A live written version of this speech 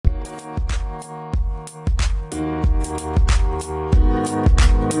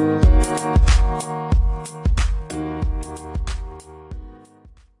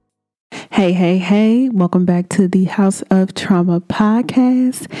Hey, welcome back to the House of Trauma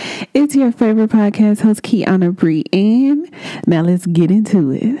podcast. It's your favorite podcast host, Kiana Bree Ann. Now let's get into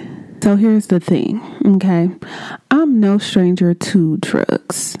it. So here's the thing, okay? I'm no stranger to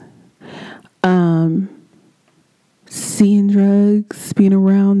drugs. Seeing drugs, being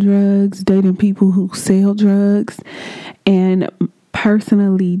around drugs, dating people who sell drugs, and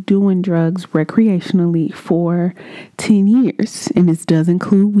personally doing drugs recreationally for 10 years. And this does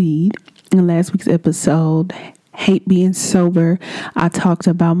include weed. In last week's episode, Hate Being Sober, I talked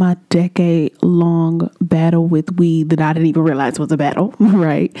about my decade-long battle with weed that I didn't even realize was a battle,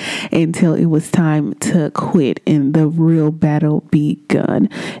 right? Until it was time to quit and the real battle begun.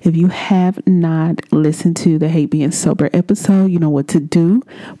 If you have not listened to the Hate Being Sober episode, you know what to do.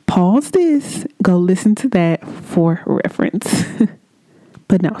 Pause this, go listen to that for reference.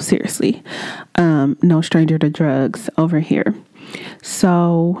 But no, seriously, no stranger to drugs over here.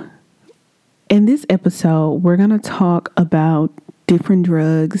 So in this episode, we're going to talk about different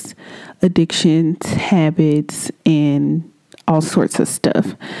drugs, addictions, habits, and all sorts of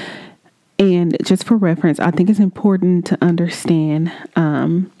stuff. And just for reference, I think it's important to understand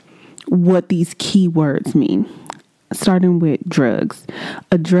what these key words mean. Starting with drugs.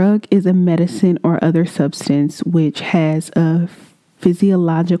 A drug is a medicine or other substance which has a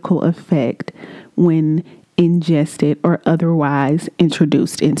physiological effect when ingested or otherwise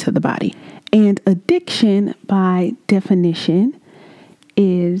introduced into the body. And addiction, by definition,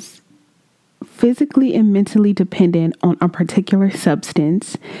 is physically and mentally dependent on a particular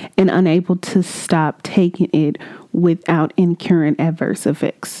substance and unable to stop taking it without incurring adverse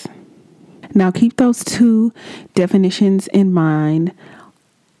effects. Now, keep those two definitions in mind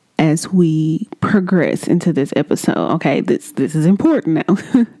as we progress into this episode. Okay, this is important now.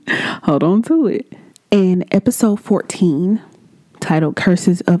 Hold on to it. In episode 14, titled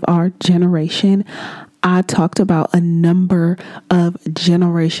Curses of Our Generation, I talked about a number of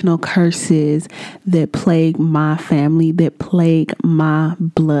generational curses that plague my family, that plague my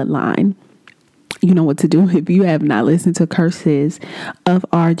bloodline. You know what to do. If you have not listened to Curses of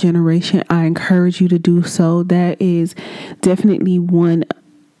Our Generation, I encourage you to do so. That is definitely one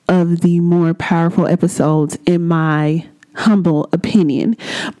of the more powerful episodes in my humble opinion,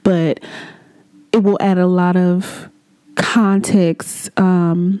 but it will add a lot of context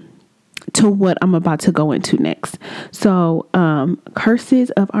to what I'm about to go into next. So Curses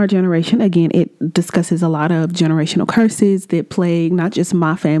of Our Generation, again, it discusses a lot of generational curses that plague not just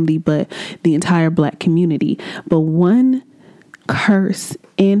my family, but the entire Black community. But one curse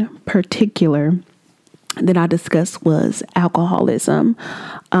in particular that I discussed was alcoholism.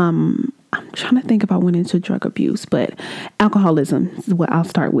 I'm trying to think if I went into drug abuse, but alcoholism is what I'll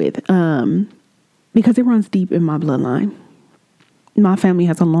start with, because it runs deep in my bloodline. My family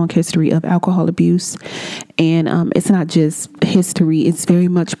has a long history of alcohol abuse, and it's not just history, it's very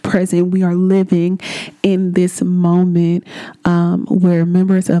much present. We are living in this moment where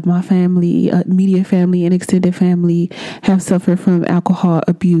members of my family, immediate family and extended family, have suffered from alcohol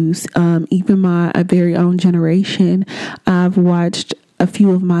abuse. Even my very own generation, I've watched a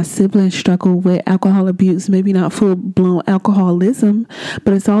few of my siblings struggle with alcohol abuse, maybe not full-blown alcoholism,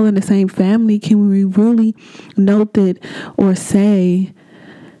 but it's all in the same family. Can we really note that or say,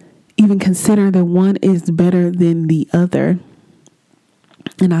 even consider that one is better than the other?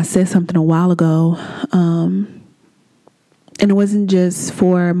 And I said something a while ago, and it wasn't just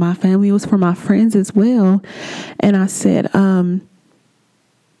for my family, it was for my friends as well. And I said,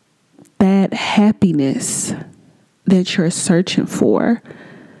 that happiness that you're searching for,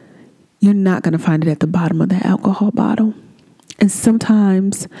 you're not going to find it at the bottom of the alcohol bottle. And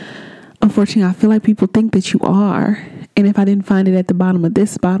sometimes, unfortunately, I feel like people think that you are. And if I didn't find it at the bottom of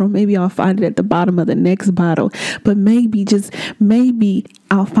this bottle, maybe I'll find it at the bottom of the next bottle. But maybe, just maybe,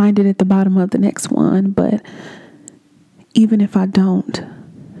 I'll find it at the bottom of the next one. But even if I don't,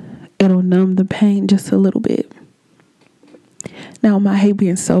 it'll numb the pain just a little bit. Now, in my Hate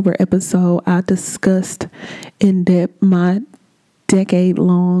Being Sober episode, I discussed in depth my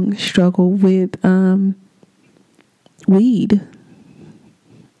decade-long struggle with weed,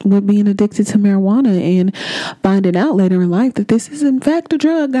 with being addicted to marijuana, and finding out later in life that this is in fact a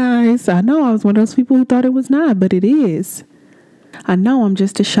drug, guys. I know I was one of those people who thought it was not, but it is. I know I'm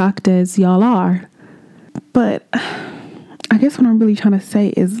just as shocked as y'all are. But I guess what I'm really trying to say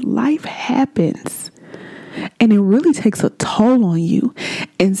is life happens. And it really takes a toll on you.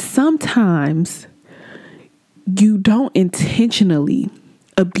 And sometimes you don't intentionally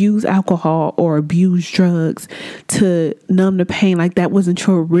abuse alcohol or abuse drugs to numb the pain. Like, that wasn't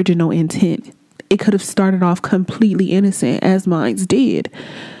your original intent. It could have started off completely innocent, as mine did.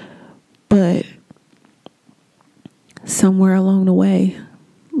 But somewhere along the way,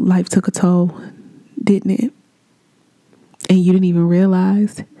 life took a toll, didn't it? And you didn't even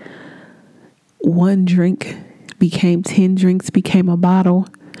realize one drink became 10 drinks, became a bottle,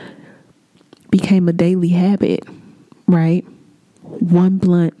 became a daily habit, right? One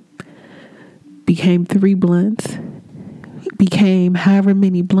blunt became 3 blunts, became however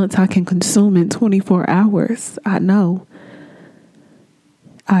many blunts I can consume in 24 hours. I know.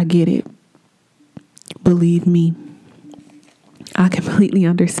 I get it. Believe me, I completely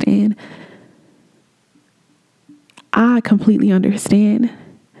understand. I completely understand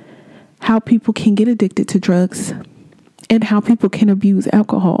how people can get addicted to drugs and how people can abuse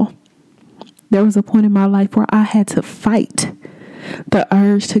alcohol. There was a point in my life where I had to fight the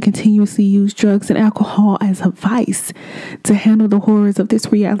urge to continuously use drugs and alcohol as a vice to handle the horrors of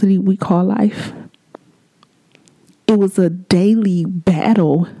this reality we call life. It was a daily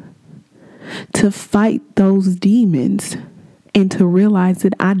battle to fight those demons and to realize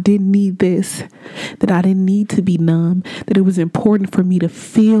that I didn't need this, that I didn't need to be numb, that it was important for me to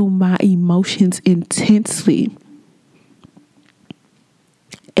feel my emotions intensely.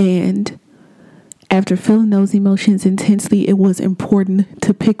 And after feeling those emotions intensely, it was important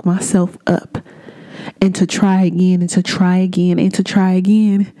to pick myself up and to try again and to try again and to try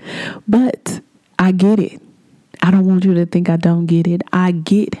again. But I get it. I don't want you to think I don't get it. I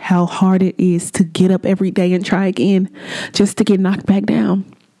get how hard it is to get up every day and try again just to get knocked back down.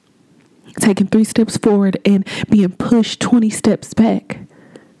 Taking 3 steps forward and being pushed 20 steps back.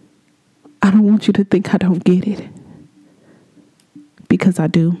 I don't want you to think I don't get it. Because I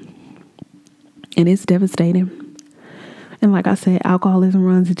do. And it's devastating. And like I said, alcoholism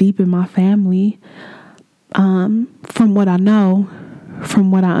runs deep in my family. From what I know,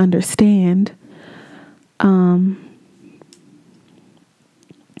 from what I understand,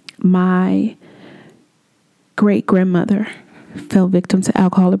 my great grandmother fell victim to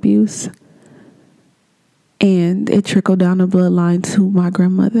alcohol abuse, and it trickled down the bloodline to my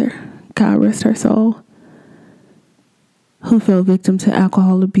grandmother, God rest her soul, who fell victim to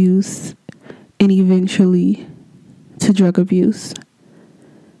alcohol abuse and eventually to drug abuse.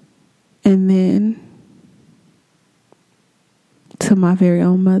 And then to my very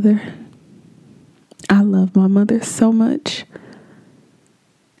own mother. I love my mother so much.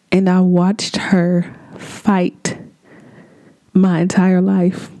 And I watched her fight my entire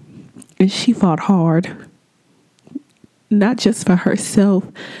life. And she fought hard. Not just for herself,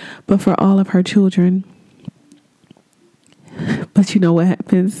 but for all of her children. But you know what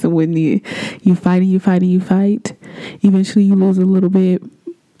happens when you fight and you fight and you fight? Eventually you lose a little bit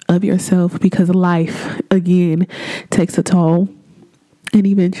of yourself because life, again, takes a toll. And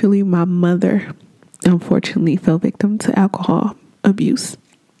eventually my mother, unfortunately, fell victim to alcohol abuse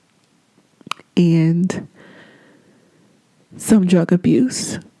and some drug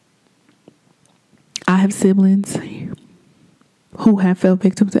abuse. I have siblings who have fell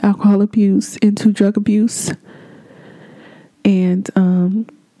victim to alcohol abuse and to drug abuse. And I'm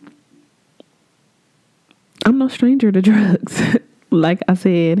no stranger to drugs, like I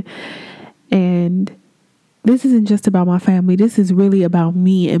said. And this isn't just about my family. This is really about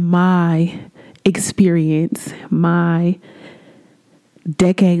me and my experience, my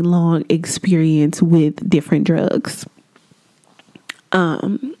decade-long experience with different drugs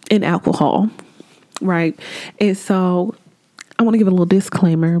and alcohol, right? And so I want to give a little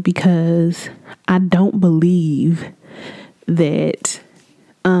disclaimer because I don't believe that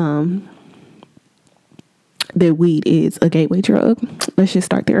that weed is a gateway drug. Let's just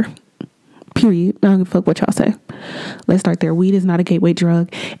start there. Period. I don't give a fuck what y'all say. Let's start there. Weed is not a gateway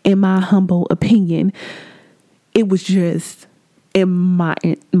drug. In my humble opinion, it was just in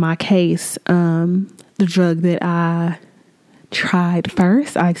my case, the drug that I tried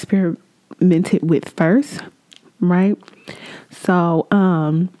first, I experimented with first, right? So,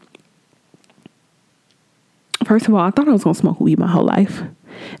 first of all, I thought I was going to smoke weed my whole life.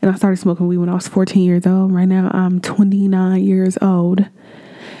 And I started smoking weed when I was 14 years old. Right now, I'm 29 years old.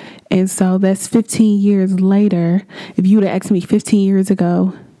 And so that's 15 years later. If you would have asked me 15 years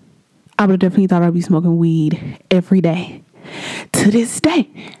ago, I would have definitely thought I'd be smoking weed every day. To this day,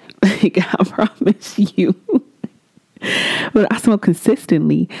 like, I promise you. But I smoked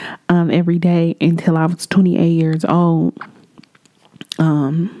consistently every day until I was 28 years old.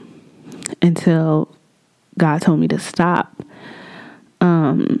 Until God told me to stop.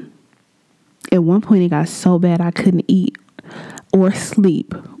 At one point, it got so bad I couldn't eat or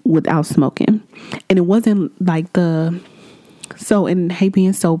sleep without smoking. And it wasn't like so in Hey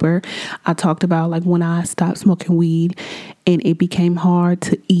Being Sober, I talked about like when I stopped smoking weed and it became hard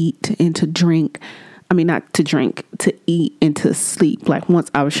to eat and to drink. I mean, not to drink, to eat and to sleep. Like once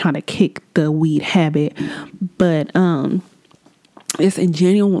I was trying to kick the weed habit, but it's in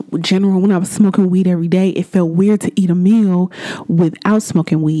general, when I was smoking weed every day, it felt weird to eat a meal without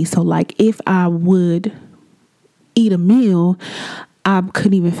smoking weed. So like if I would eat a meal, I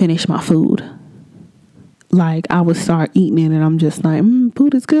couldn't even finish my food. Like I would start eating it and I'm just like,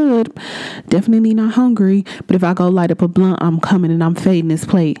 food is good. Definitely not hungry. But if I go light up a blunt, I'm coming and I'm fading this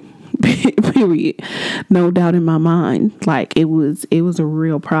plate. Period. No doubt in my mind. Like it was a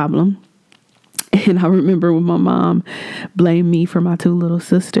real problem. And I remember when my mom blamed me for my two little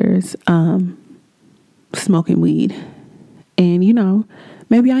sisters smoking weed. And you know,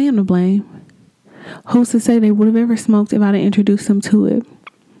 maybe I am to blame. Who's to say they would have ever smoked if I'd introduced them to it?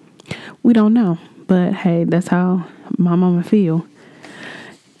 We don't know. But hey, that's how my mama feel.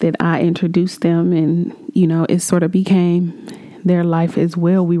 That I introduced them and, you know, it sort of became their life as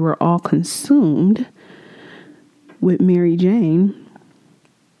well. We were all consumed with Mary Jane.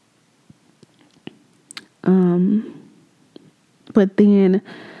 But then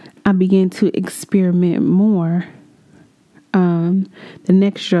I began to experiment more. The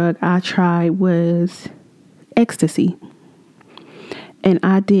next drug I tried was ecstasy. And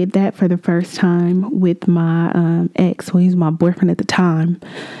I did that for the first time with my ex. Well, he was my boyfriend at the time.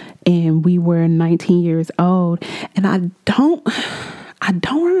 And we were 19 years old. And I don't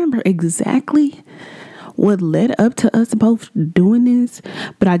remember exactly what led up to us both doing this.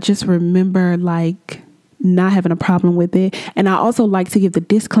 But I just remember like not having a problem with it. And I also like to give the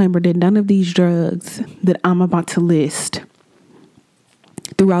disclaimer that none of these drugs that I'm about to list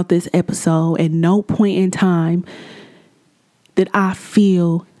throughout this episode, at no point in time that I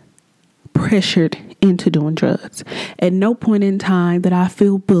feel pressured into doing drugs. At no point in time that I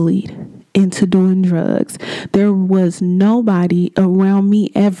feel bullied into doing drugs. There was nobody around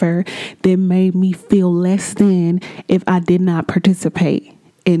me ever that made me feel less than if I did not participate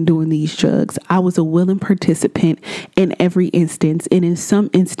in doing these drugs. I was a willing participant in every instance. And in some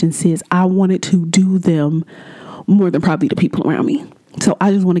instances, I wanted to do them more than probably the people around me. So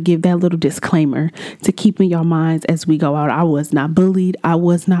I just want to give that little disclaimer to keep in your minds as we go out. I was not bullied. I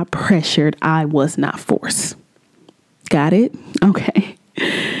was not pressured. I was not forced. Got it? Okay.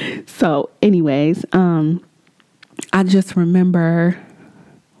 So anyways, I just remember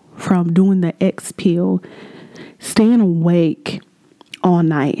from doing the X pill, staying awake all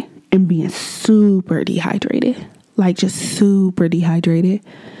night and being super dehydrated, like just super dehydrated.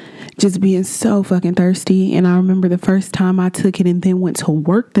 Just being so fucking thirsty. And I remember the first time I took it and then went to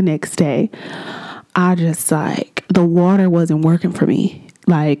work the next day, I just like, the water wasn't working for me.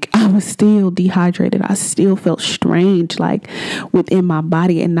 Like I was still dehydrated. I still felt strange, like within my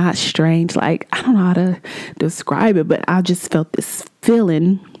body, and not strange. Like, I don't know how to describe it, but I just felt this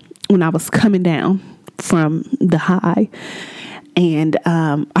feeling when I was coming down from the high. And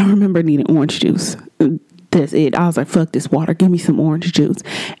I remember needing orange juice. That's it. I was like, fuck this water. Give me some orange juice.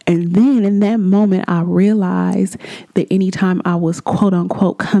 And then in that moment, I realized that anytime I was quote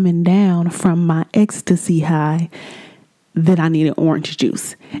unquote coming down from my ecstasy high, that I needed orange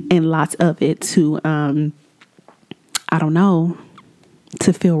juice and lots of it to, I don't know,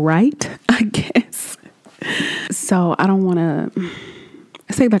 to feel right, I guess. So I don't want to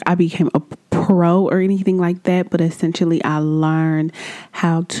say like I became a pro or anything like that, but essentially I learned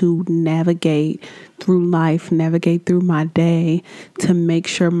how to navigate through life, navigate through my day to make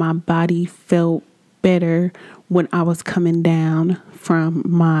sure my body felt better when I was coming down from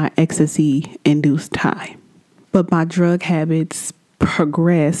my ecstasy induced high. But my drug habits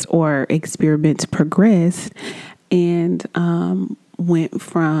progressed, or experiments progressed, and went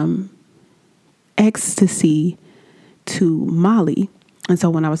from ecstasy to Molly. And so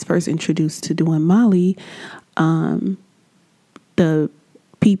when I was first introduced to doing Molly, the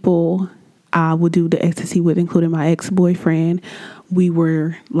people I would do the ecstasy with, including my ex-boyfriend, we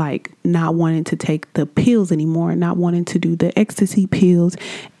were like not wanting to take the pills anymore, not wanting to do the ecstasy pills.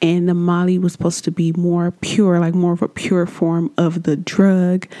 And the Molly was supposed to be more pure, like more of a pure form of the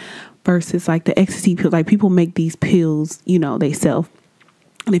drug versus like the ecstasy pills. Like people make these pills, you know, they sell.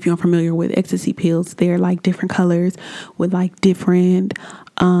 And if you're unfamiliar with ecstasy pills, they're like different colors with like different,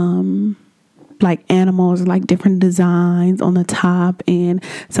 like animals, like different designs on the top. And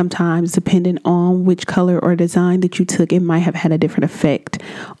sometimes depending on which color or design that you took, it might have had a different effect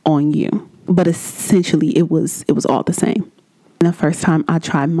on you. But essentially it was all the same. The first time I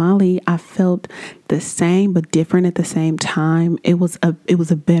tried Molly, I felt the same but different at the same time. It was a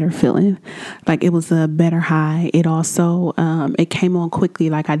better feeling, like it was a better high. It also it came on quickly.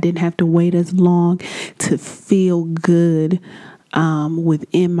 Like I didn't have to wait as long to feel good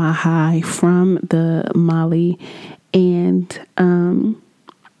within my high from the Molly, and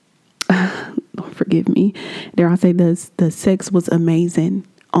forgive me, dare I say the sex was amazing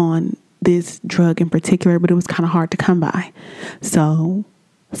on this drug in particular, but it was kind of hard to come by. So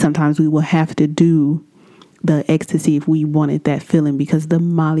sometimes we will have to do the ecstasy if we wanted that feeling, because the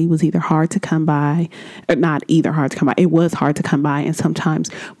Molly was either hard to come by, or not either hard to come by. It was hard to come by and sometimes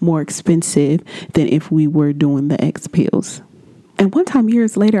more expensive than if we were doing the X pills. And one time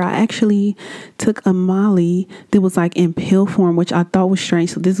years later, I actually took a Molly that was like in pill form, which I thought was strange.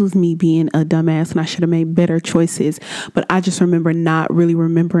 So this was me being a dumbass and I should have made better choices. But I just remember not really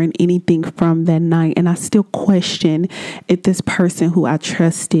remembering anything from that night. And I still question if this person who I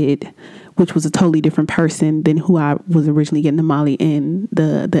trusted, which was a totally different person than who I was originally getting the Molly and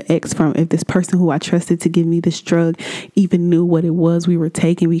the X from, if this person who I trusted to give me this drug even knew what it was we were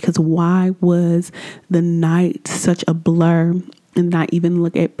taking, because why was the night such a blur? And not even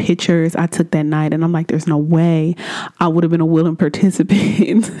look at pictures I took that night. And I'm like, there's no way I would have been a willing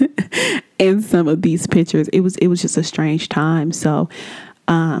participant in some of these pictures. It was just a strange time. So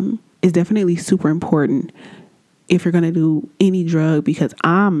it's definitely super important if you're going to do any drug, because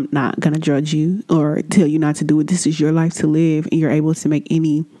I'm not going to judge you or tell you not to do it. This is your life to live, and you're able to make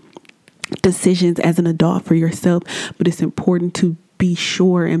any decisions as an adult for yourself. But it's important to be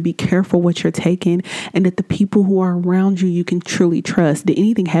sure and be careful what you're taking, and that the people who are around you, you can truly trust. Did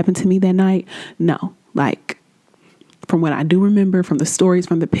anything happen to me that night? No. Like, from what I do remember, from the stories,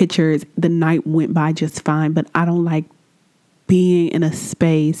 from the pictures, the night went by just fine. But I don't like being in a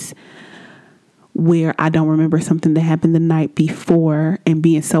space where I don't remember something that happened the night before and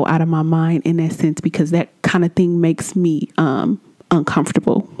being so out of my mind in that sense, because that kind of thing makes me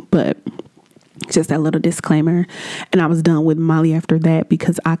uncomfortable. But just that little disclaimer. And I was done with Molly after that,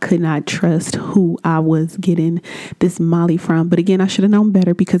 because I could not trust who I was getting this Molly from. But again, I should have known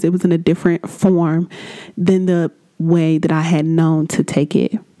better, because it was in a different form than the way that I had known to take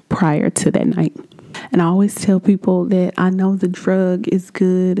it prior to that night. And I always tell people that I know the drug is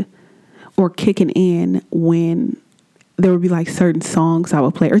good or kicking in when there would be like certain songs I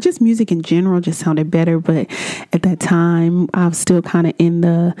would play, or just music in general just sounded better. But at that time, I was still kind of in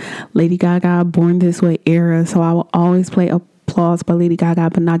the Lady Gaga Born This Way era. So I would always play Applause by Lady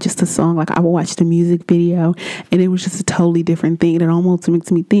Gaga, but not just a song. Like, I would watch the music video, and it was just a totally different thing. It almost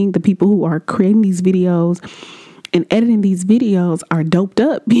makes me think the people who are creating these videos and editing these videos are doped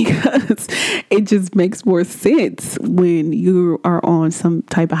up, because it just makes more sense when you are on some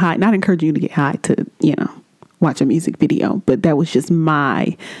type of high. Not encouraging you to get high to, watch a music video, but that was just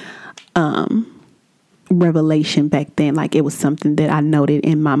my revelation back then. Like, it was something that I noted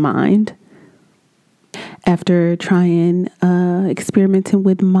in my mind. After trying experimenting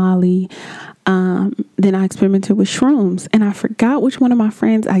with Molly, then I experimented with shrooms, and I forgot which one of my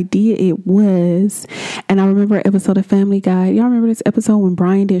friends' idea it was. And I remember an episode of Family Guy. Y'all remember this episode when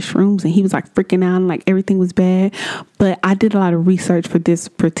Brian did shrooms and he was like freaking out and like everything was bad? But I did a lot of research for this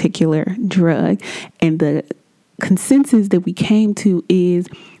particular drug, and the consensus that we came to is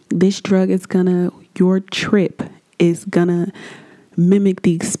this drug is your trip is gonna mimic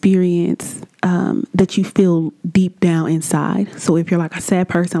the experience that you feel deep down inside. So if you're like a sad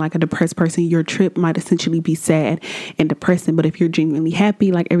person, like a depressed person, your trip might essentially be sad and depressing. But if you're genuinely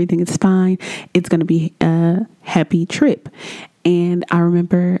happy, like everything is fine, it's going to be a happy trip. And I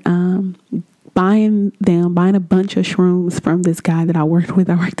remember buying a bunch of shrooms from this guy that I worked with.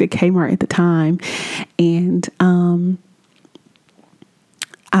 I worked at Kmart at the time. And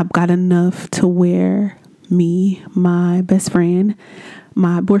I got enough to where me, my best friend,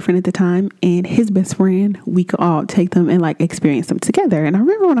 my boyfriend at the time, and his best friend, we could all take them and like experience them together. And I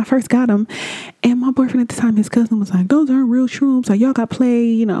remember when I first got them, and my boyfriend at the time, his cousin was like, those aren't real shrooms, like y'all got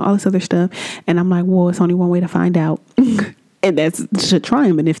play, all this other stuff. And I'm like, well, it's only one way to find out. And that's to try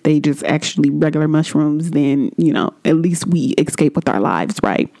them. And if they just actually regular mushrooms, then, at least we escape with our lives,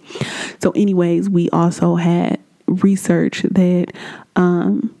 right? So anyways, we also had research that,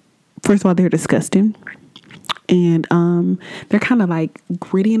 first of all, they're disgusting. And they're kind of like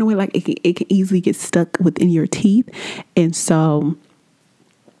gritty in a way, like it can easily get stuck within your teeth. And so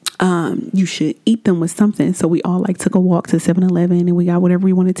you should eat them with something. So we all like took a walk to 7-Eleven and we got whatever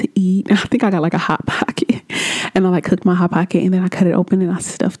we wanted to eat. And I think I got like a Hot Pocket and I like cooked my Hot Pocket and then I cut it open and I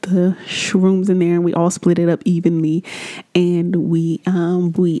stuffed the shrooms in there and we all split it up evenly and we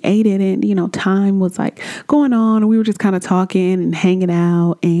ate it. And, you know, time was like going on and we were just kind of talking and hanging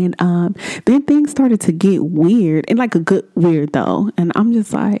out. And then things started to get weird and like a good weird though. And I'm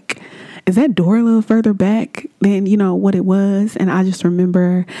just like, is that door a little further back than, you know, what it was? And I just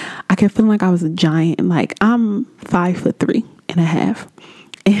remember I kept feeling like I was a giant. Like I'm 5'3.5"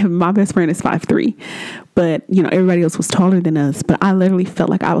 and my best friend is 5'3", but you know, everybody else was taller than us. But I literally felt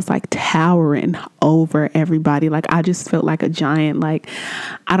like I was like towering over everybody. Like I just felt like a giant. Like,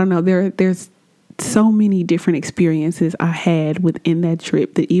 I don't know, there's so many different experiences I had within that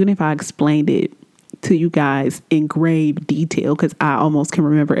trip that even if I explained it to you guys in grave detail, because I almost can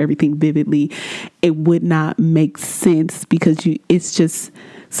remember everything vividly, it would not make sense because it's just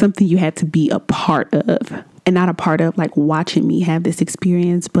something you had to be a part of. And not a part of like watching me have this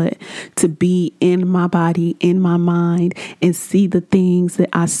experience, but to be in my body, in my mind, and see the things that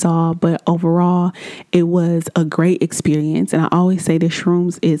I saw. But overall, it was a great experience. And I always say that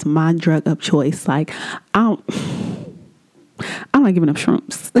shrooms is my drug of choice. Like, I'm not giving up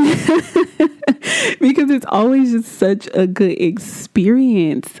shrooms because it's always just such a good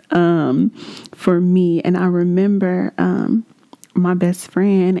experience for me. And I remember my best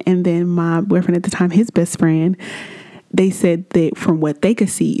friend and then my boyfriend at the time, his best friend, they said that from what they could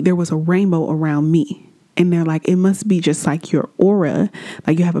see, there was a rainbow around me. And they're like, it must be just like your aura.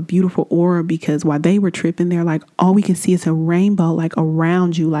 Like you have a beautiful aura, because while they were tripping, they're like, all we can see is a rainbow, like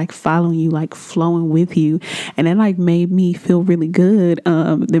around you, like following you, like flowing with you. And it like made me feel really good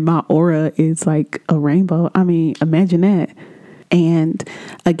that my aura is like a rainbow. I mean, imagine that. And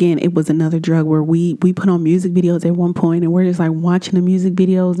again, it was another drug where we put on music videos at one point and we're just like watching the music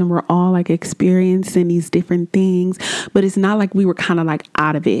videos and we're all like experiencing these different things. But it's not like we were kind of like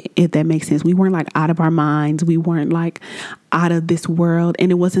out of it, if that makes sense. We weren't like out of our minds. We weren't like out of this world.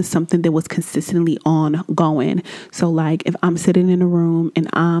 And it wasn't something that was consistently ongoing. So like if I'm sitting in a room and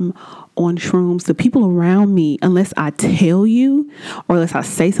I'm on shrooms, the people around me, unless I tell you or unless I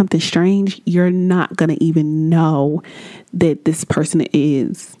say something strange, you're not going to even know that this person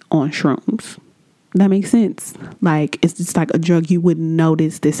is on shrooms. That makes sense. Like, it's just like a drug. You wouldn't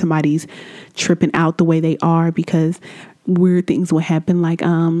notice that somebody's tripping out the way they are, because weird things will happen. Like,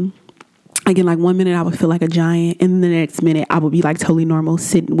 again, like 1 minute I would feel like a giant and the next minute I would be like totally normal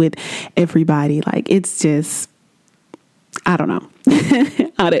sitting with everybody. Like, it's just, I don't know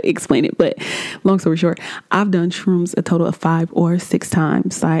how to explain it, but long story short, I've done shrooms a total of 5 or 6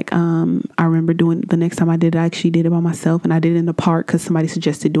 times. Like, I remember doing the next time I did it, I actually did it by myself, and I did it in the park because somebody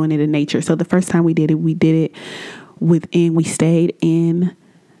suggested doing it in nature. So the first time we did it we stayed in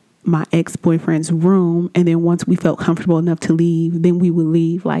my ex-boyfriend's room, and then once we felt comfortable enough to leave, then we would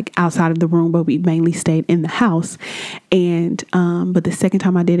leave like outside of the room, but we mainly stayed in the house. And but the second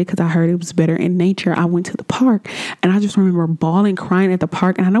time I did it, because I heard it was better in nature, I went to the park, and I just remember bawling, crying at the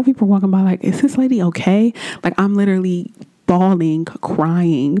park. And I know people were walking by like, is this lady okay? Like, I'm literally bawling,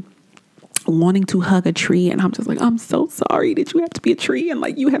 crying, wanting to hug a tree. And I'm just like, I'm so sorry that you have to be a tree and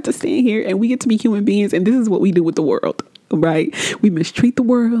like you have to stand here and we get to be human beings, and this is what we do with the world. Right? We mistreat the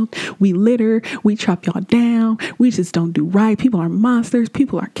world. We litter. We chop y'all down. We just don't do right. People are monsters.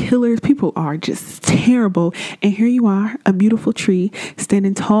 People are killers. People are just terrible. And here you are, a beautiful tree,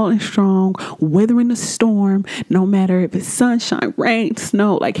 standing tall and strong, weathering the storm, no matter if it's sunshine, rain,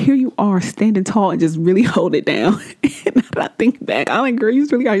 snow. Like, here you are standing tall and just really hold it down. And I think back, I'm like, girl, you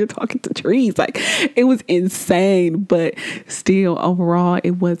was really out here talking to trees. Like, it was insane. But still, overall,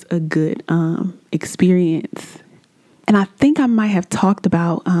 it was a good experience. And I think I might have talked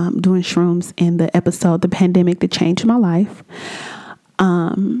about doing shrooms in the episode, The Pandemic That Changed My Life.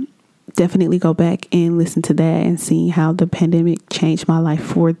 Definitely go back and listen to that and see how the pandemic changed my life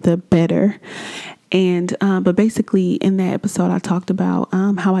for the better. And but basically in that episode, I talked about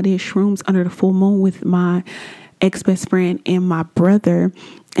how I did shrooms under the full moon with my ex-best friend and my brother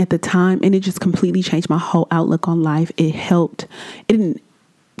at the time. And it just completely changed my whole outlook on life. It helped. It didn't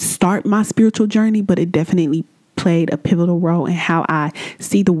start my spiritual journey, but it definitely played a pivotal role in how I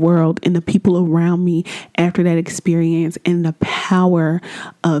see the world and the people around me after that experience, and the power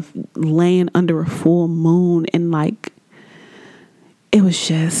of laying under a full moon. And like, it was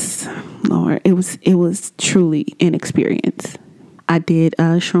just, Lord, it was truly an experience. I did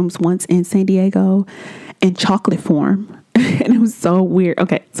shrooms once in San Diego in chocolate form, and it was so weird.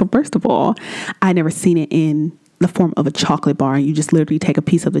 Okay, so first of all, I never seen it in the form of a chocolate bar, and you just literally take a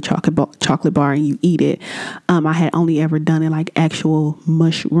piece of the chocolate bar and you eat it. I had only ever done it like actual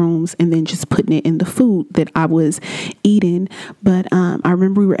mushrooms and then just putting it in the food that I was eating. But I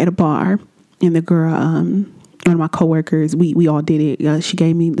remember we were at a bar, and the girl, one of my coworkers, we all did it. She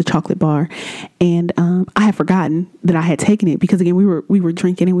gave me the chocolate bar, and I had forgotten that I had taken it because again we were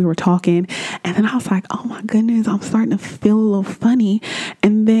drinking and we were talking, and then I was like, oh my goodness, I'm starting to feel a little funny.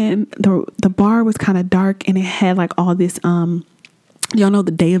 And then the bar was kind of dark, and it had like all this y'all know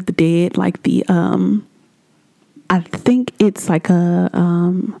the Day of the Dead, like the I think it's like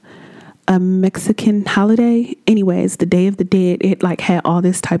a Mexican holiday. Anyways, the Day of the Dead, it like had all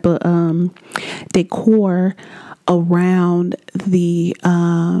this type of decor around the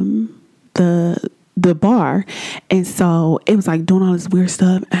bar, and so it was like doing all this weird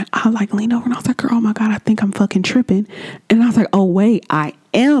stuff, and I like leaned over and I was like, girl, oh my god, I think I'm fucking tripping. And I was like, oh wait, I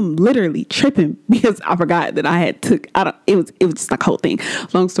am literally tripping, because I forgot that I had it was just like a whole thing.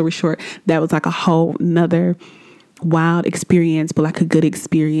 Long story short, that was like a whole nother wild experience, but like a good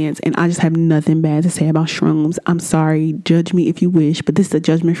experience. And I just have nothing bad to say about shrooms. I'm sorry, judge me if you wish, but this is a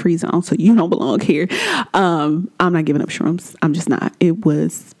judgment free zone, so you don't belong here. I'm not giving up shrooms. I'm just not.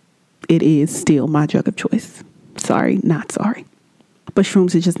 It is still my drug of choice. Sorry, not sorry. But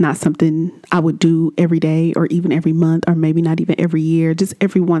shrooms is just not something I would do every day or even every month, or maybe not even every year, just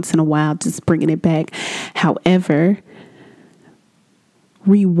every once in a while, just bringing it back. However,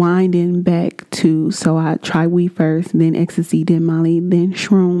 rewinding back to, so I tried weed first, then ecstasy, then Molly, then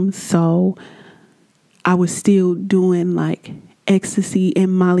shrooms. So I was still doing like ecstasy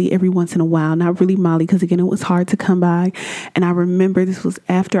and Molly every once in a while. Not really Molly, because again, it was hard to come by. And I remember this was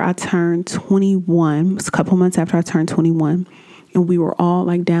after I turned 21. It was a couple months after I turned 21. And we were all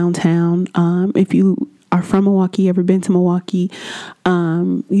like downtown. If you are from Milwaukee, ever been to Milwaukee,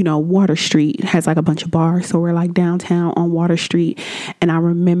 Water Street has like a bunch of bars. So we're like downtown on Water Street. And I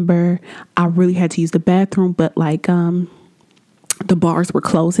remember I really had to use the bathroom, but like the bars were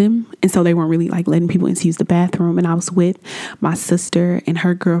closing. And so they weren't really like letting people in to use the bathroom. And I was with my sister and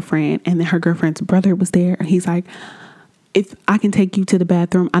her girlfriend, and then her girlfriend's brother was there. And he's like, if I can take you to the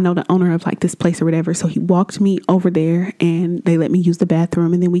bathroom, I know the owner of like this place or whatever. So he walked me over there and they let me use the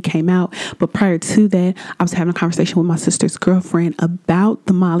bathroom, and then we came out. But prior to that, I was having a conversation with my sister's girlfriend about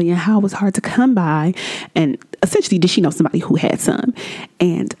the Molly and how it was hard to come by. And essentially, did she know somebody who had some?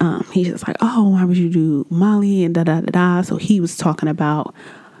 And he's just like, oh, why would you do Molly and da da da da? So he was talking about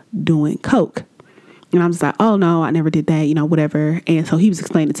doing coke. And I'm just like, oh, no, I never did that, whatever. And so he was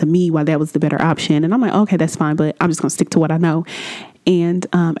explaining to me why that was the better option. And I'm like, okay, that's fine, but I'm just going to stick to what I know. And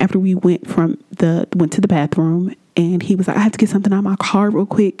after we went to the bathroom, and he was like, I have to get something out of my car real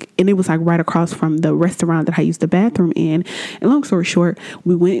quick. And it was like right across from the restaurant that I used the bathroom in. And long story short,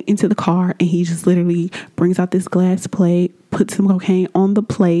 we went into the car, and he just literally brings out this glass plate, puts some cocaine on the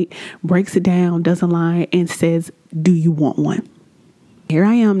plate, breaks it down, does a line, and says, do you want one? Here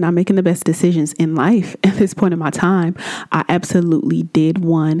I am, not making the best decisions in life at this point in my time. I absolutely did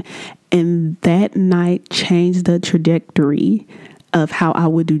one. And that night changed the trajectory of how I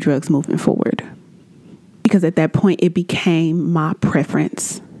would do drugs moving forward. Because at that point, it became my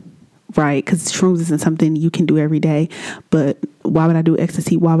preference, right? Because shrooms isn't something you can do every day. But why would I do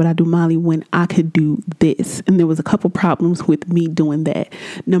ecstasy? Why would I do Molly when I could do this? And there was a couple problems with me doing that.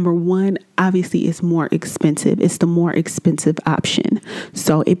 Number one, obviously, it's more expensive. It's the more expensive option.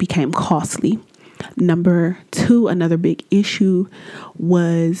 So it became costly. Number two, another big issue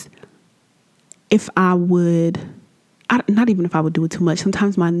was not even if I would do it too much.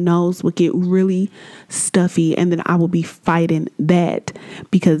 Sometimes my nose would get really stuffy, and then I will be fighting that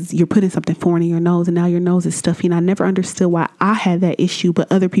because you're putting something foreign in your nose, and now your nose is stuffy. And I never understood why I had that issue,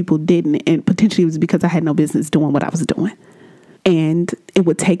 but other people didn't. And potentially it was because I had no business doing what I was doing. And it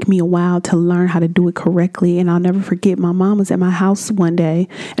would take me a while to learn how to do it correctly. And I'll never forget, my mom was at my house one day,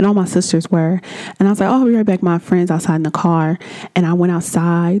 and all my sisters were. And I was like, oh, I'll be right back. My friend's outside in the car. And I went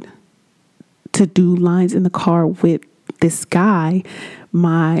outside to do lines in the car with this guy,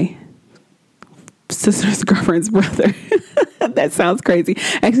 my sister's girlfriend's brother. That sounds crazy.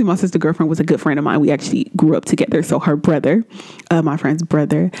 Actually, my sister's girlfriend was a good friend of mine. We actually grew up together. So her brother, my friend's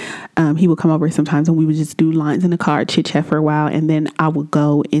brother, he would come over sometimes, and we would just do lines in the car, chit chat for a while, and then I would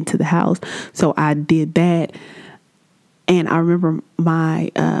go into the house. So I did that. And I remember my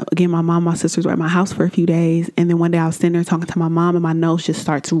mom, my sisters were at my house for a few days. And then one day I was sitting there talking to my mom, and my nose just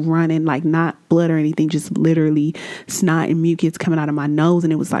starts running, like not blood or anything, just literally snot and mucus coming out of my nose.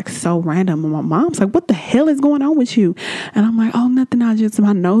 And it was like so random. And my mom's like, what the hell is going on with you? And I'm like, oh, nothing.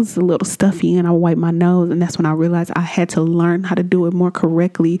 My nose is a little stuffy, and I wipe my nose. And that's when I realized I had to learn how to do it more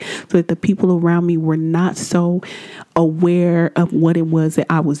correctly so that the people around me were not so aware of what it was that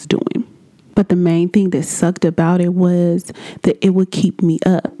I was doing. But the main thing that sucked about it was that it would keep me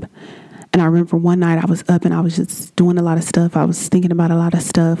up. And I remember one night I was up and I was just doing a lot of stuff. I was thinking about a lot of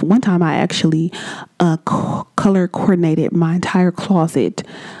stuff. One time I actually color coordinated my entire closet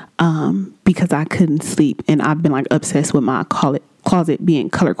because I couldn't sleep. And I've been like obsessed with my closet being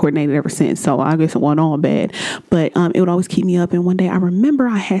color coordinated ever since. So I guess it went on bad, but it would always keep me up. And one day I remember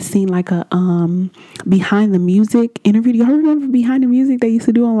I had seen like a behind the music interview. Do y'all remember Behind the Music they used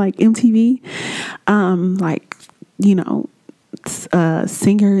to do on like MTV? Like, you know,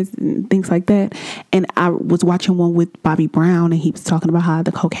 singers and things like that. And I was watching one with Bobby Brown, and he was talking about how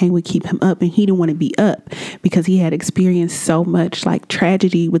the cocaine would keep him up, and he didn't want to be up because he had experienced so much like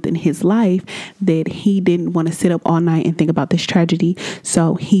tragedy within his life that he didn't want to sit up all night and think about this tragedy.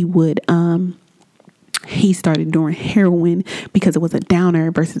 So he would he started doing heroin because it was a downer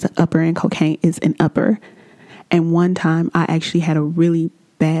versus an upper, and cocaine is an upper. And one time I actually had a really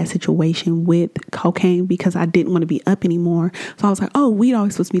bad situation with cocaine because I didn't want to be up anymore. So I was like, oh, weed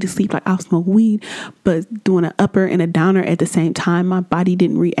always puts me to sleep. Like I'll smoke weed, but doing an upper and a downer at the same time, my body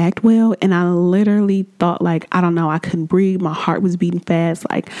didn't react well. And I literally thought like, I don't know, I couldn't breathe. My heart was beating fast.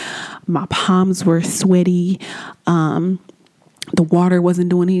 Like my palms were sweaty. The water wasn't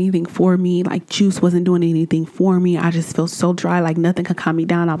doing anything for me. Like juice wasn't doing anything for me. I just felt so dry, like nothing could calm me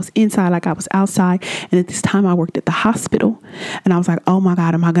down. I was inside like I was outside. And at this time I worked at the hospital, and I was like, oh my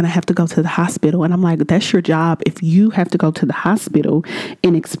God, am I going to have to go to the hospital? And I'm like, that's your job. If you have to go to the hospital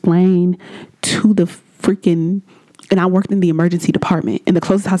and explain to the freaking... And I worked in the emergency department, and the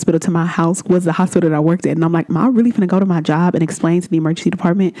closest hospital to my house was the hospital that I worked at. And I'm like, am I really going to go to my job and explain to the emergency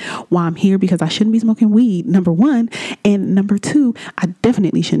department why I'm here? Because I shouldn't be smoking weed, number one. And number two, I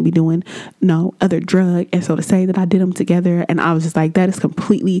definitely shouldn't be doing no other drug. And so to say that I did them together, and I was just like, that is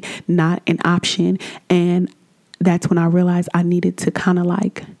completely not an option. And that's when I realized I needed to kind of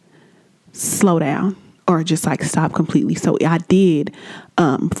like slow down or just like stop completely. So I did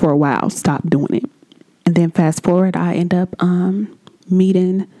for a while stop doing it. And then fast forward, I end up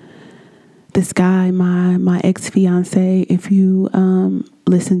meeting this guy, my ex-fiance. If you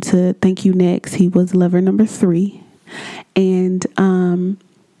listen to Thank You Next, he was lover number 3. And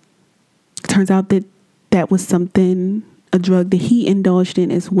turns out that was a drug that he indulged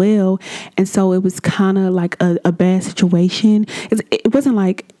in as well. And so it was kind of like a bad situation. It wasn't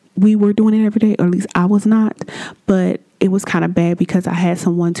like we were doing it every day, or at least I was not, but it was kind of bad because I had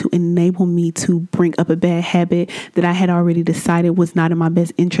someone to enable me to bring up a bad habit that I had already decided was not in my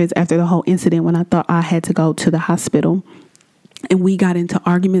best interest after the whole incident when I thought I had to go to the hospital. And we got into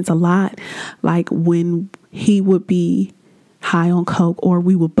arguments a lot, like when he would be high on coke or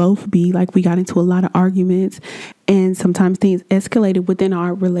we would both be, like we got into a lot of arguments, and sometimes things escalated within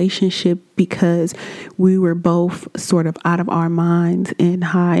our relationship because we were both sort of out of our minds and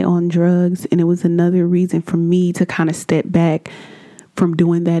high on drugs. And it was another reason for me to kind of step back from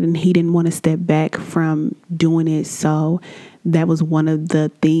doing that, and he didn't want to step back from doing it. So that was one of the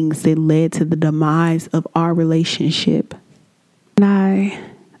things that led to the demise of our relationship. And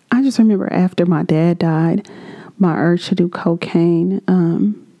I just remember after my dad died, my urge to do cocaine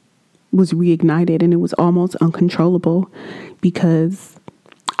was reignited, and it was almost uncontrollable because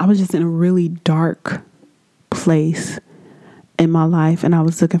I was just in a really dark place in my life, and I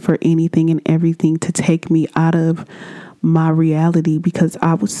was looking for anything and everything to take me out of my reality because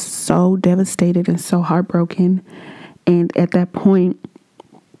I was so devastated and so heartbroken. And at that point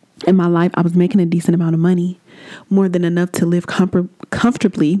in my life, I was making a decent amount of money, more than enough to live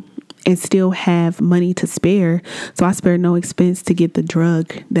comfortably and still have money to spare. So I spared no expense to get the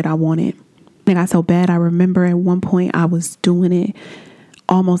drug that I wanted. It got so bad. I remember at one point I was doing it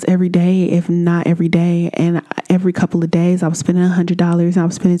almost every day, if not every day. And every couple of days I was spending $100, I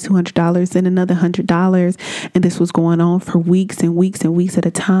was spending $200 and another $100. And this was going on for weeks and weeks and weeks at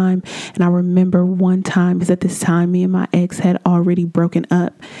a time. And I remember one time, because at this time, me and my ex had already broken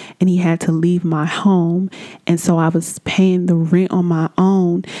up and he had to leave my home. And so I was paying the rent on my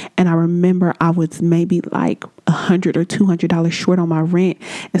own. And I remember I was maybe like $100 or $200 short on my rent.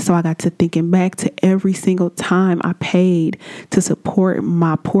 And so I got to thinking back to every single time I paid to support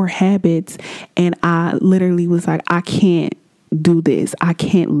my poor habits. And I literally was like, I can't do this. I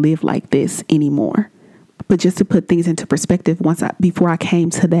can't live like this anymore. But just to put things into perspective, before I came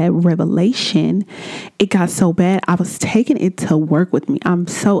to that revelation, it got so bad. I was taking it to work with me. I'm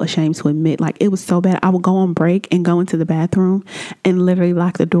so ashamed to admit, like, it was so bad. I would go on break and go into the bathroom and literally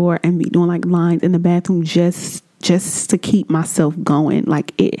lock the door and be doing like lines in the bathroom just to keep myself going.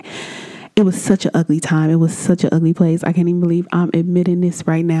 Like it was such an ugly time. It was such an ugly place. I can't even believe I'm admitting this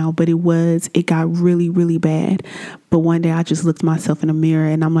right now, but it got really, really bad. But one day I just looked myself in the mirror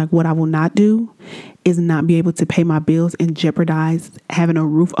and I'm like, what I will not do is not be able to pay my bills and jeopardize having a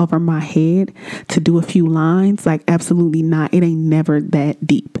roof over my head to do a few lines. Like, absolutely not. It ain't never that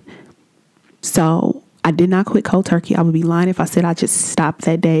deep. So I did not quit cold turkey. I would be lying if I said I just stopped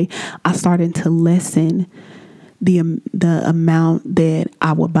that day. I started to lessen the amount that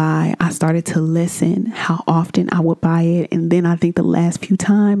I would buy. I started to lessen how often I would buy it. And then I think the last few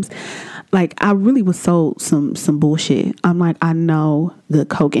times, like, I really was sold some bullshit. I'm like, I know the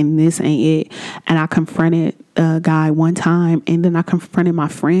coke and this ain't it. And I confronted a guy one time, and then I confronted my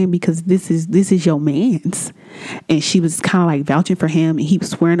friend because this is your man's. And she was kind of like vouching for him, and he was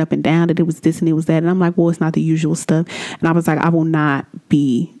swearing up and down that it was this and it was that. And I'm like, well, it's not the usual stuff. And I was like, I'm not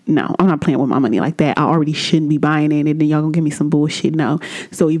playing with my money like that. I already shouldn't be buying it. And then y'all gonna give me some bullshit. No.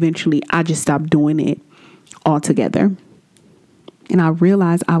 So eventually I just stopped doing it altogether. And I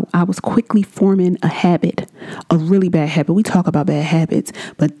realized I was quickly forming a habit, a really bad habit. We talk about bad habits,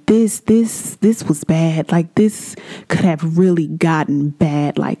 but this was bad. Like, this could have really gotten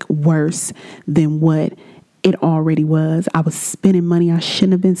bad, like worse than what it already was. I was spending money I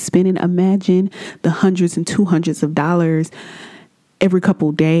shouldn't have been spending. Imagine the hundreds and $200s of dollars every couple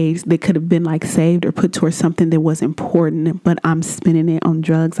of days that could have been like saved or put towards something that was important, but I'm spending it on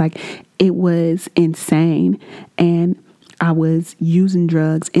drugs. Like, it was insane. And I was using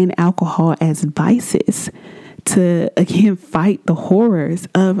drugs and alcohol as vices to, again, fight the horrors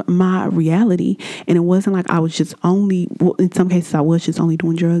of my reality. And it wasn't like I was just in some cases I was just only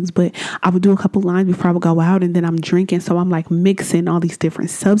doing drugs, but I would do a couple lines before I would go out, and then I'm drinking. So I'm like mixing all these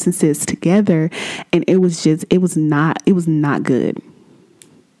different substances together. And it was not good.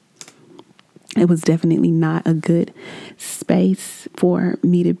 It was definitely not a good space for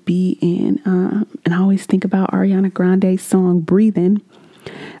me to be in. And I always think about Ariana Grande's song Breathing.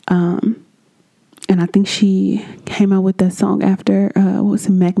 And I think she came out with that song after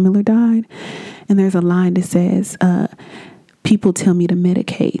Mac Miller died. And there's a line that says, people tell me to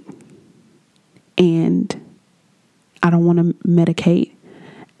medicate, and I don't want to medicate.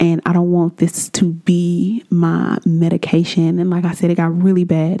 And I don't want this to be my medication. And like I said, it got really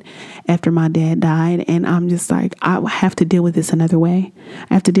bad after my dad died. And I'm just like, I have to deal with this another way.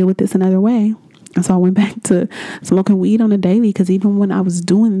 And so I went back to smoking weed on a daily, because even when I was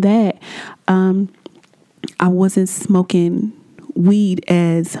doing that, I wasn't smoking weed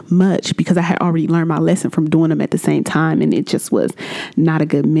as much because I had already learned my lesson from doing them at the same time. And it just was not a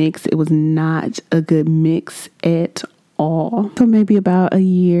good mix. It was not a good mix at all. So maybe about a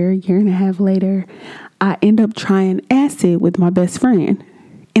year and a half later, I end up trying acid with my best friend.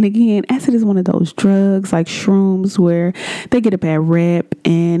 And again, acid is one of those drugs like shrooms where they get a bad rep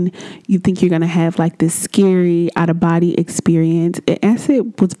and you think you're going to have like this scary out of body experience. And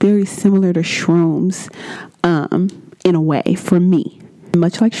acid was very similar to shrooms in a way for me.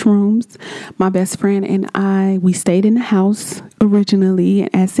 Much like shrooms, my best friend and we stayed in the house originally.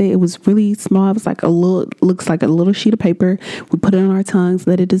 And acid, it was really small. It was like looks like a little sheet of paper. We put it on our tongues,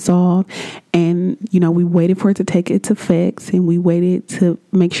 let it dissolve. And, we waited for it to take its effects, and we waited to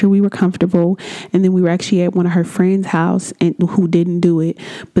make sure we were comfortable. And then we were actually at one of her friend's house who didn't do it.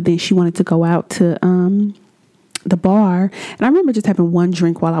 But then she wanted to go out to, the bar, and I remember just having one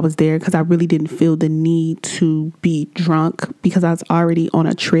drink while I was there because I really didn't feel the need to be drunk because I was already on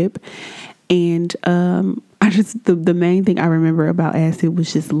a trip. And the main thing I remember about acid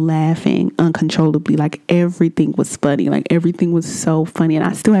was just laughing uncontrollably. Like, everything was funny. Like, everything was so funny. And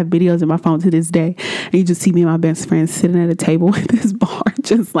I still have videos in my phone to this day. And you just see me and my best friend sitting at a table at this bar,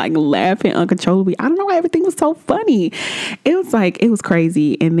 just like laughing uncontrollably. I don't know why everything was so funny. It was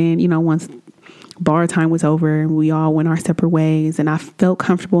crazy. And then, once bar time was over and we all went our separate ways, and I felt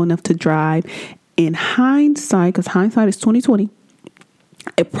comfortable enough to drive. In hindsight, because hindsight is 2020,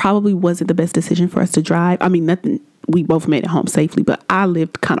 it probably wasn't the best decision for us to drive. I mean, we both made it home safely, but I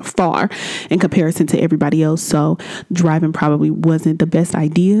lived kind of far in comparison to everybody else. So driving probably wasn't the best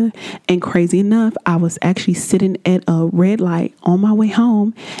idea. And crazy enough, I was actually sitting at a red light on my way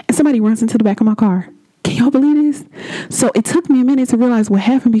home, and somebody runs into the back of my car. Can y'all believe this? So it took me a minute to realize what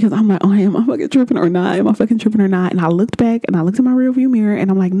happened, because I'm like, am I fucking tripping or not? And I looked back and I looked in my rearview mirror,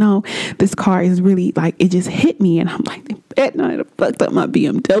 and I'm like, no, this car is really like, it just hit me. And I'm like, At night, I fucked up my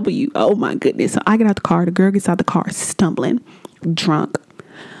BMW. Oh my goodness. So I get out the car. The girl gets out the car stumbling, drunk,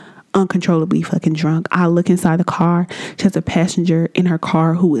 uncontrollably fucking drunk. I look inside the car. She has a passenger in her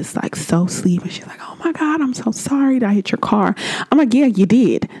car who is like so asleep. And she's like, oh my God, I'm so sorry that I hit your car. I'm like, yeah, you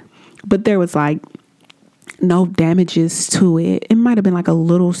did. But there was like no damages to it. It might have been like a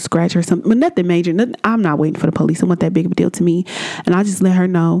little scratch or something, but nothing major. Nothing, I'm not waiting for the police. It wasn't that big of a deal to me. And I just let her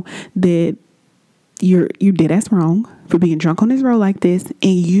know that you did us wrong for being drunk on this road like this,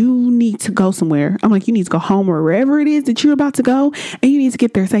 and you need to go somewhere. I'm like, you need to go home or wherever it is that you're about to go, and you need to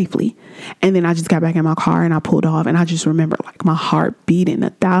get there safely. And then I just got back in my car and I pulled off, and I just remember like my heart beating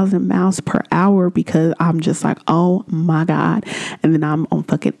 1,000 miles per hour because I'm just like, oh my God. And then I'm on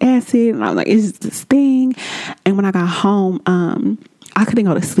fucking acid, and I'm like, it's just this thing. And when I got home, I couldn't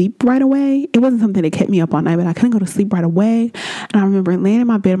go to sleep right away. It wasn't something that kept me up all night, but I couldn't go to sleep right away. And I remember laying in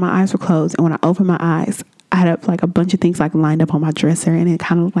my bed, my eyes were closed. And when I opened my eyes, I had like a bunch of things like lined up on my dresser. And it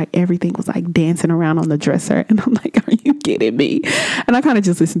kind of like everything was like dancing around on the dresser. And I'm like, are you kidding me? And I kind of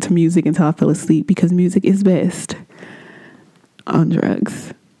just listened to music until I fell asleep because music is best on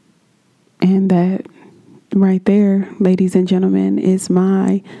drugs. And that right there, ladies and gentlemen, is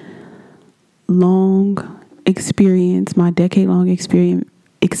my long experience, my decade-long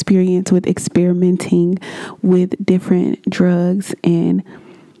experience with experimenting with different drugs. And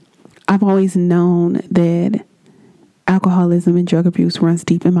I've always known that alcoholism and drug abuse runs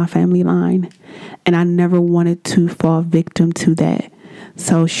deep in my family line, and I never wanted to fall victim to that.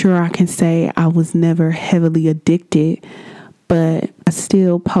 So sure, I can say I was never heavily addicted, but I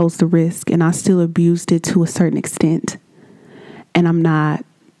still posed the risk and I still abused it to a certain extent. And I'm not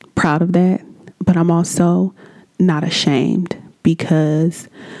proud of that. But I'm also not ashamed because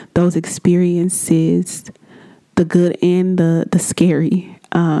those experiences, the good and the scary,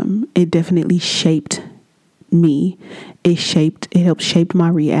 it definitely shaped me. It helped shape my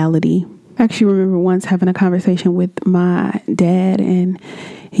reality. I actually remember once having a conversation with my dad, and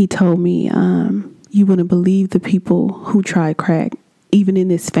he told me, you wouldn't believe the people who tried crack, even in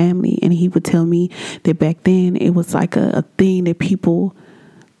this family. And he would tell me that back then it was like a thing that people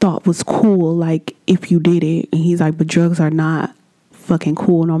thought was cool, like if you did it. And he's like, but drugs are not fucking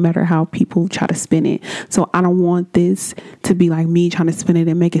cool, no matter how people try to spin it. So I don't want this to be like me trying to spin it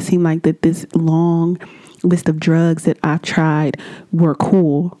and make it seem like that this long list of drugs that I've tried were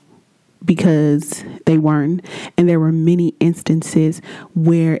cool, because they weren't. And there were many instances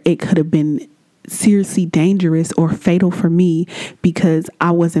where it could have been seriously dangerous or fatal for me because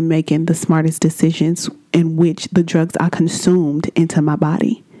I wasn't making the smartest decisions in which the drugs I consumed into my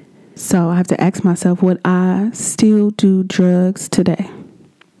body. So I have to ask myself, would I still do drugs today?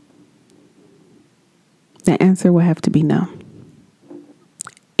 The answer will have to be no.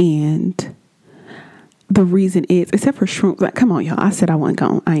 And the reason is, except for shrooms, like, come on, y'all. I said I wasn't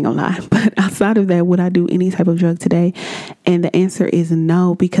going, I ain't gonna lie. But outside of that, would I do any type of drug today? And the answer is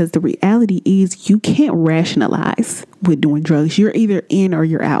no, because the reality is you can't rationalize with doing drugs. You're either in or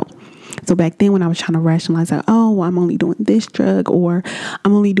you're out. So back then when I was trying to rationalize, like, oh, well, I'm only doing this drug, or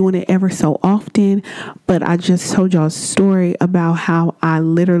I'm only doing it ever so often. But I just told y'all a story about how I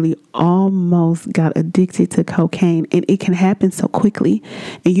literally almost got addicted to cocaine, and it can happen so quickly,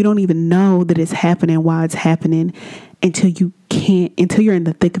 and you don't even know that it's happening while it's happening until you're in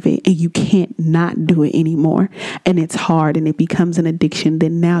the thick of it and you can't not do it anymore. And it's hard and it becomes an addiction.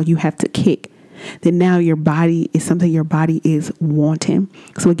 Then now you have to kick. Then now your body is something your body is wanting.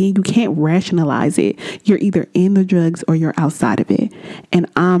 So again, you can't rationalize it. You're either in the drugs or you're outside of it. And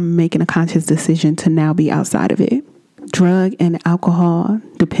I'm making a conscious decision to now be outside of it. Drug and alcohol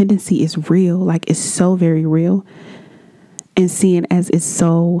dependency is real. Like, it's so very real. And seeing as it's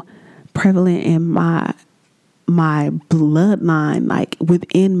so prevalent in my bloodline, like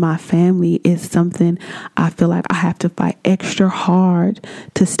within my family, is something I feel like I have to fight extra hard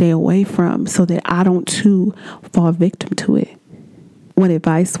to stay away from so that I don't too fall victim to it. What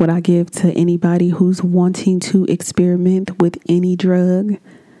advice would I give to anybody who's wanting to experiment with any drug?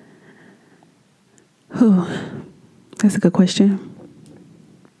 That's a good question.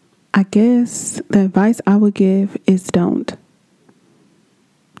 I guess the advice I would give is don't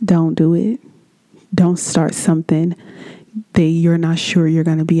do it. Don't start something that you're not sure you're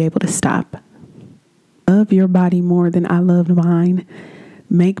going to be able to stop. Love your body more than I loved mine.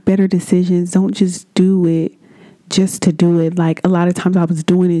 Make better decisions. Don't just do it just to do it. Like, a lot of times I was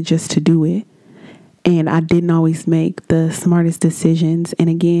doing it just to do it, and I didn't always make the smartest decisions. And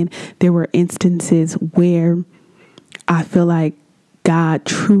again, there were instances where I feel like God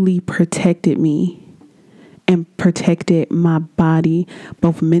truly protected me and protected my body,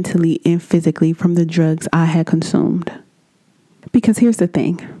 both mentally and physically, from the drugs I had consumed. Because here's the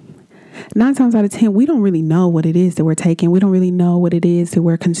thing. 9 times out of 10, we don't really know what it is that we're taking. We don't really know what it is that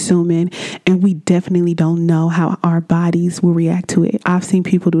we're consuming. And we definitely don't know how our bodies will react to it. I've seen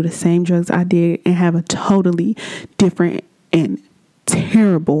people do the same drugs I did and have a totally different and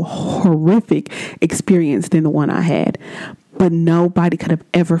terrible, horrific experience than the one I had. But nobody could have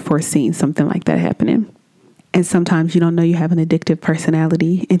ever foreseen something like that happening. And sometimes you don't know you have an addictive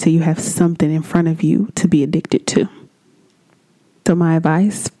personality until you have something in front of you to be addicted to. So my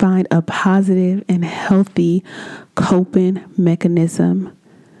advice, find a positive and healthy coping mechanism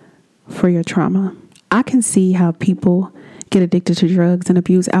for your trauma. I can see how people get addicted to drugs and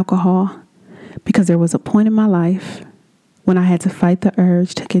abuse alcohol because there was a point in my life when I had to fight the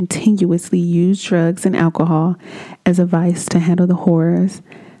urge to continuously use drugs and alcohol as a vice to handle the horrors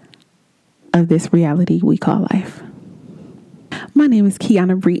of this reality we call life. My name is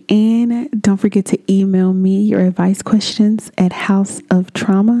Kiana Brianne. Don't forget to email me your advice questions at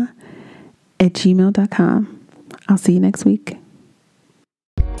houseoftrauma@gmail.com. I'll see you next week.